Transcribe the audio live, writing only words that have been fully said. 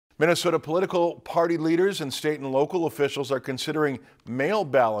Minnesota political party leaders and state and local officials are considering mail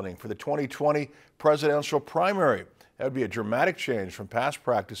balloting for the 2020 presidential primary. That would be a dramatic change from past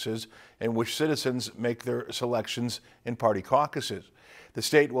practices in which citizens make their selections in party caucuses. The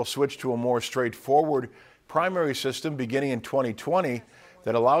state will switch to a more straightforward primary system beginning in 2020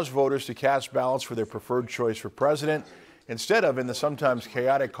 that allows voters to cast ballots for their preferred choice for president instead of in the sometimes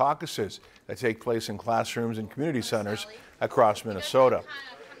chaotic caucuses that take place in classrooms and community centers across Minnesota.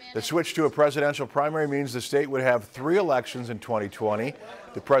 The switch to a presidential primary means the state would have 3 elections in 2020,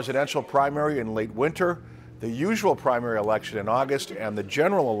 the presidential primary in late winter, the usual primary election in August, and the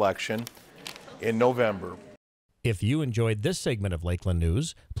general election in November. If you enjoyed this segment of Lakeland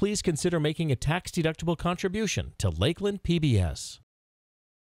News, please consider making a tax-deductible contribution to Lakeland PBS.